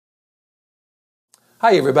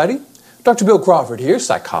Hi everybody, Dr. Bill Crawford here,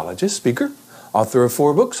 psychologist, speaker, author of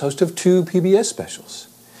 4 books, host of 2 PBS specials.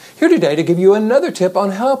 Here today to give you another tip on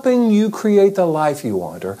helping you create the life you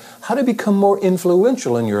want, or how to become more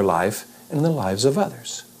influential in your life and in the lives of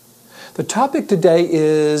others. The topic today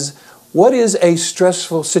is, what is a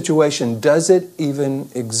stressful situation? Does it even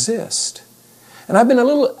exist? And I've been a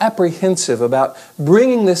little apprehensive about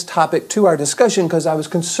bringing this topic to our discussion because I was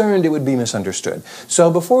concerned it would be misunderstood.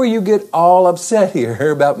 So before you get all upset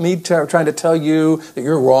here about me trying to tell you that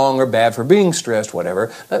you're wrong or bad for being stressed,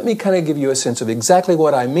 whatever, let me kind of give you a sense of exactly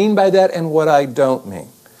what I mean by that and what I don't mean.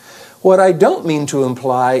 What I don't mean to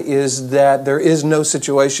imply is that there is no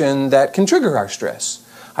situation that can trigger our stress.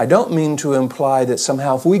 I don't mean to imply that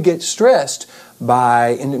somehow if we get stressed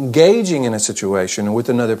by engaging in a situation with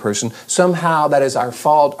another person, somehow that is our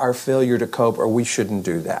fault, our failure to cope, or we shouldn't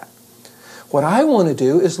do that. What I want to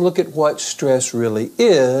do is look at what stress really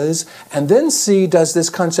is, and then see, does this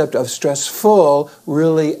concept of stressful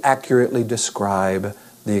really accurately describe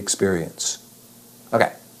the experience?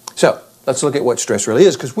 Okay, so let's look at what stress really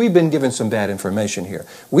is, because we've been given some bad information here.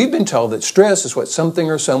 We've been told that stress is what something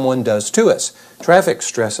or someone does to us. Traffic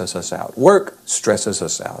stresses us out. Work stresses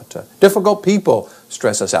us out. Difficult people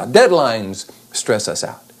stress us out. Deadlines stress us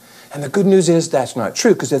out. And the good news is that's not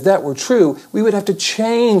true, because if that were true, we would have to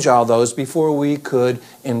change all those before we could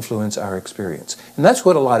influence our experience. And that's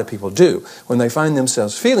what a lot of people do. When they find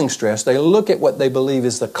themselves feeling stressed, they look at what they believe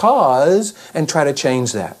is the cause and try to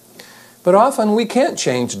change that. But often we can't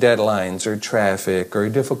change deadlines or traffic or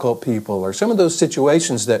difficult people or some of those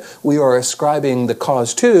situations that we are ascribing the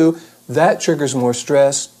cause to. That triggers more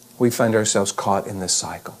stress. We find ourselves caught in this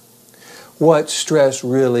cycle. What stress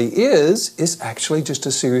really is actually just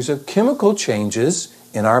a series of chemical changes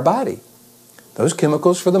in our body. Those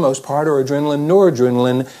chemicals, for the most part, are adrenaline,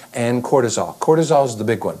 noradrenaline, and cortisol. Cortisol is the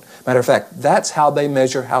big one. Matter of fact, that's how they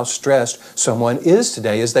measure how stressed someone is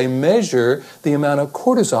today, is they measure the amount of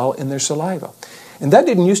cortisol in their saliva. And that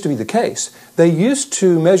didn't used to be the case. They used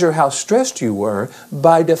to measure how stressed you were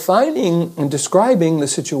by defining and describing the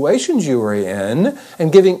situations you were in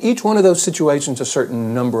and giving each one of those situations a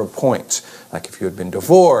certain number of points. Like if you had been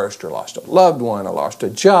divorced or lost a loved one or lost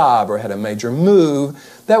a job or had a major move,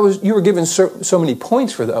 you were given so many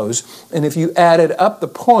points for those. And if you added up the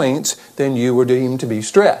points, then you were deemed to be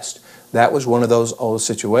stressed. That was one of those old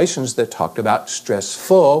situations that talked about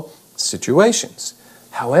stressful situations.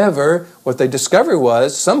 However, what they discovered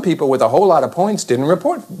was some people with a whole lot of points didn't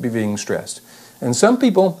report being stressed. And some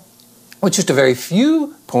people with just a very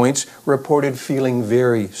few points reported feeling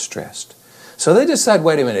very stressed. So they decided,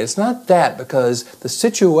 wait a minute, it's not that, because the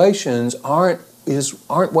situations aren't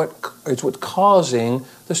what's causing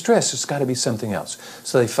the stress. It's got to be something else.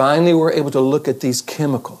 So they finally were able to look at these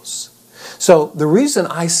chemicals. So the reason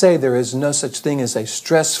I say there is no such thing as a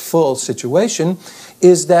stressful situation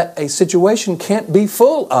is that a situation can't be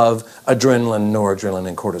full of adrenaline, noradrenaline,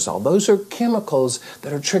 and cortisol. Those are chemicals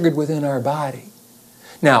that are triggered within our body.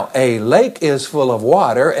 Now, a lake is full of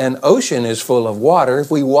water, an ocean is full of water. If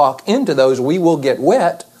we walk into those, we will get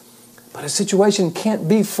wet. But a situation can't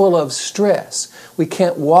be full of stress. We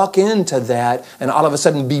can't walk into that and all of a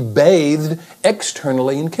sudden be bathed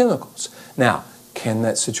externally in chemicals. Now, can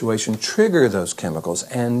that situation trigger those chemicals?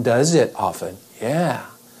 And does it often? Yeah.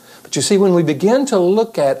 But you see, when we begin to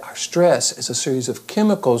look at our stress as a series of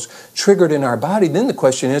chemicals triggered in our body, then the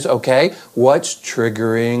question is, okay, what's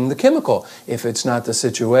triggering the chemical? If it's not the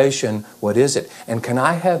situation, what is it? And can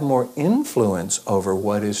I have more influence over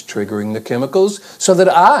what is triggering the chemicals so that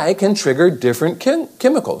I can trigger different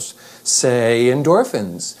chemicals? Say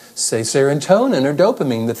endorphins, say serotonin or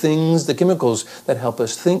dopamine, the chemicals that help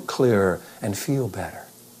us think clearer and feel better.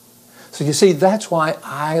 So you see, that's why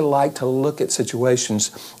I like to look at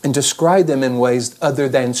situations and describe them in ways other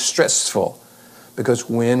than stressful. Because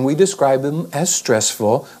when we describe them as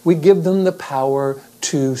stressful, we give them the power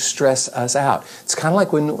to stress us out. It's kind of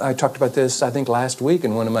like when I talked about this, I think last week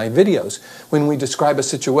in one of my videos, when we describe a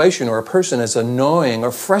situation or a person as annoying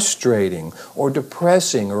or frustrating or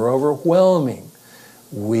depressing or overwhelming.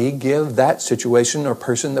 We give that situation or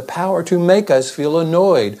person the power to make us feel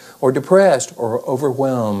annoyed or depressed or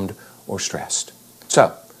overwhelmed or stressed.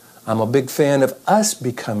 So, I'm a big fan of us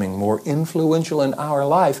becoming more influential in our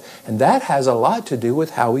life, and that has a lot to do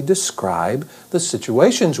with how we describe the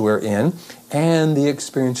situations we're in and the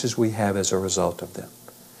experiences we have as a result of them.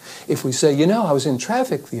 If we say, I was in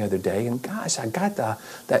traffic the other day, and gosh, I got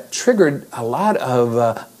that triggered a lot of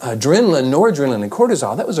adrenaline, noradrenaline, and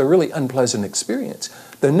cortisol. That was a really unpleasant experience.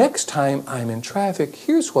 The next time I'm in traffic,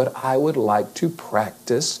 here's what I would like to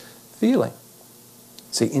practice feeling.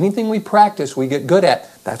 See, anything we practice, we get good at.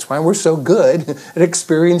 That's why we're so good at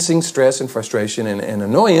experiencing stress and frustration and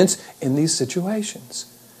annoyance in these situations.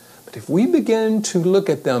 But if we begin to look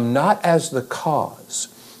at them not as the cause,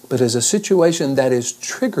 but as a situation that is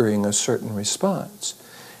triggering a certain response,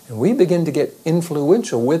 and we begin to get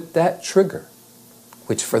influential with that trigger,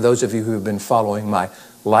 which for those of you who have been following my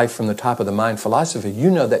Life from the Top of the Mind philosophy,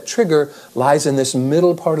 you know that trigger lies in this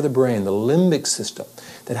middle part of the brain, the limbic system,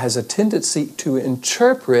 that has a tendency to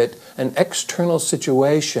interpret an external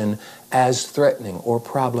situation as threatening or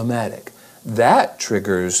problematic. That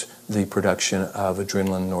triggers the production of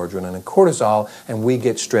adrenaline, noradrenaline, and cortisol, and we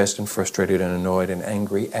get stressed and frustrated and annoyed and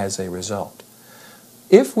angry as a result.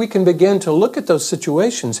 If we can begin to look at those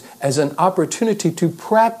situations as an opportunity to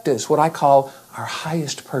practice what I call our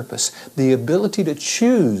highest purpose, the ability to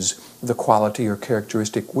choose the quality or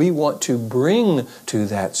characteristic we want to bring to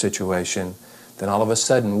that situation, then all of a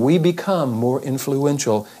sudden we become more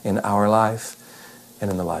influential in our life and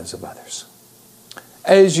in the lives of others.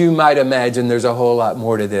 As you might imagine, there's a whole lot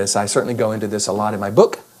more to this. I certainly go into this a lot in my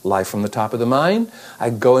book, Life from the Top of the Mind. I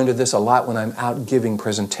go into this a lot when I'm out giving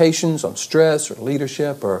presentations on stress or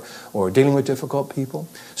leadership or dealing with difficult people.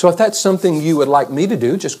 So if that's something you would like me to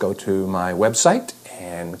do, just go to my website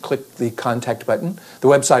and click the contact button. The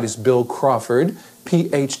website is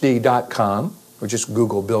BillCrawfordPhD.com, or just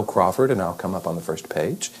Google Bill Crawford and I'll come up on the first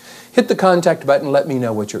page. Hit the contact button, let me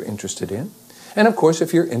know what you're interested in. And of course,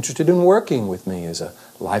 if you're interested in working with me as a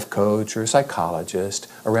life coach or a psychologist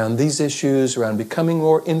around these issues, around becoming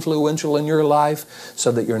more influential in your life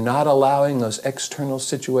so that you're not allowing those external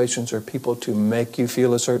situations or people to make you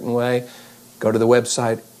feel a certain way, go to the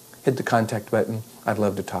website, hit the contact button. I'd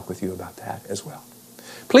love to talk with you about that as well.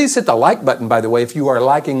 Please hit the like button, by the way, if you are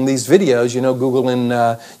liking these videos. You know, Google and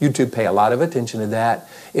YouTube pay a lot of attention to that.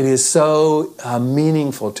 It is so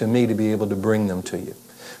meaningful to me to be able to bring them to you.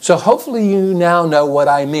 So hopefully you now know what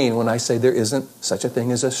I mean when I say there isn't such a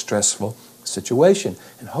thing as a stressful situation.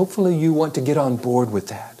 And hopefully you want to get on board with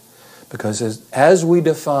that. Because as we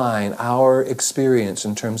define our experience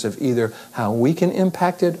in terms of either how we can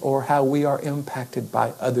impact it or how we are impacted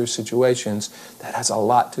by other situations, that has a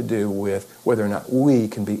lot to do with whether or not we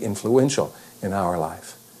can be influential in our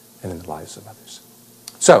life and in the lives of others.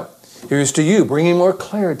 So, here's to you, bringing more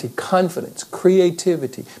clarity, confidence,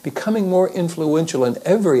 creativity, becoming more influential in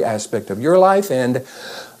every aspect of your life, and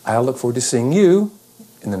I'll look forward to seeing you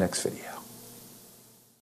in the next video.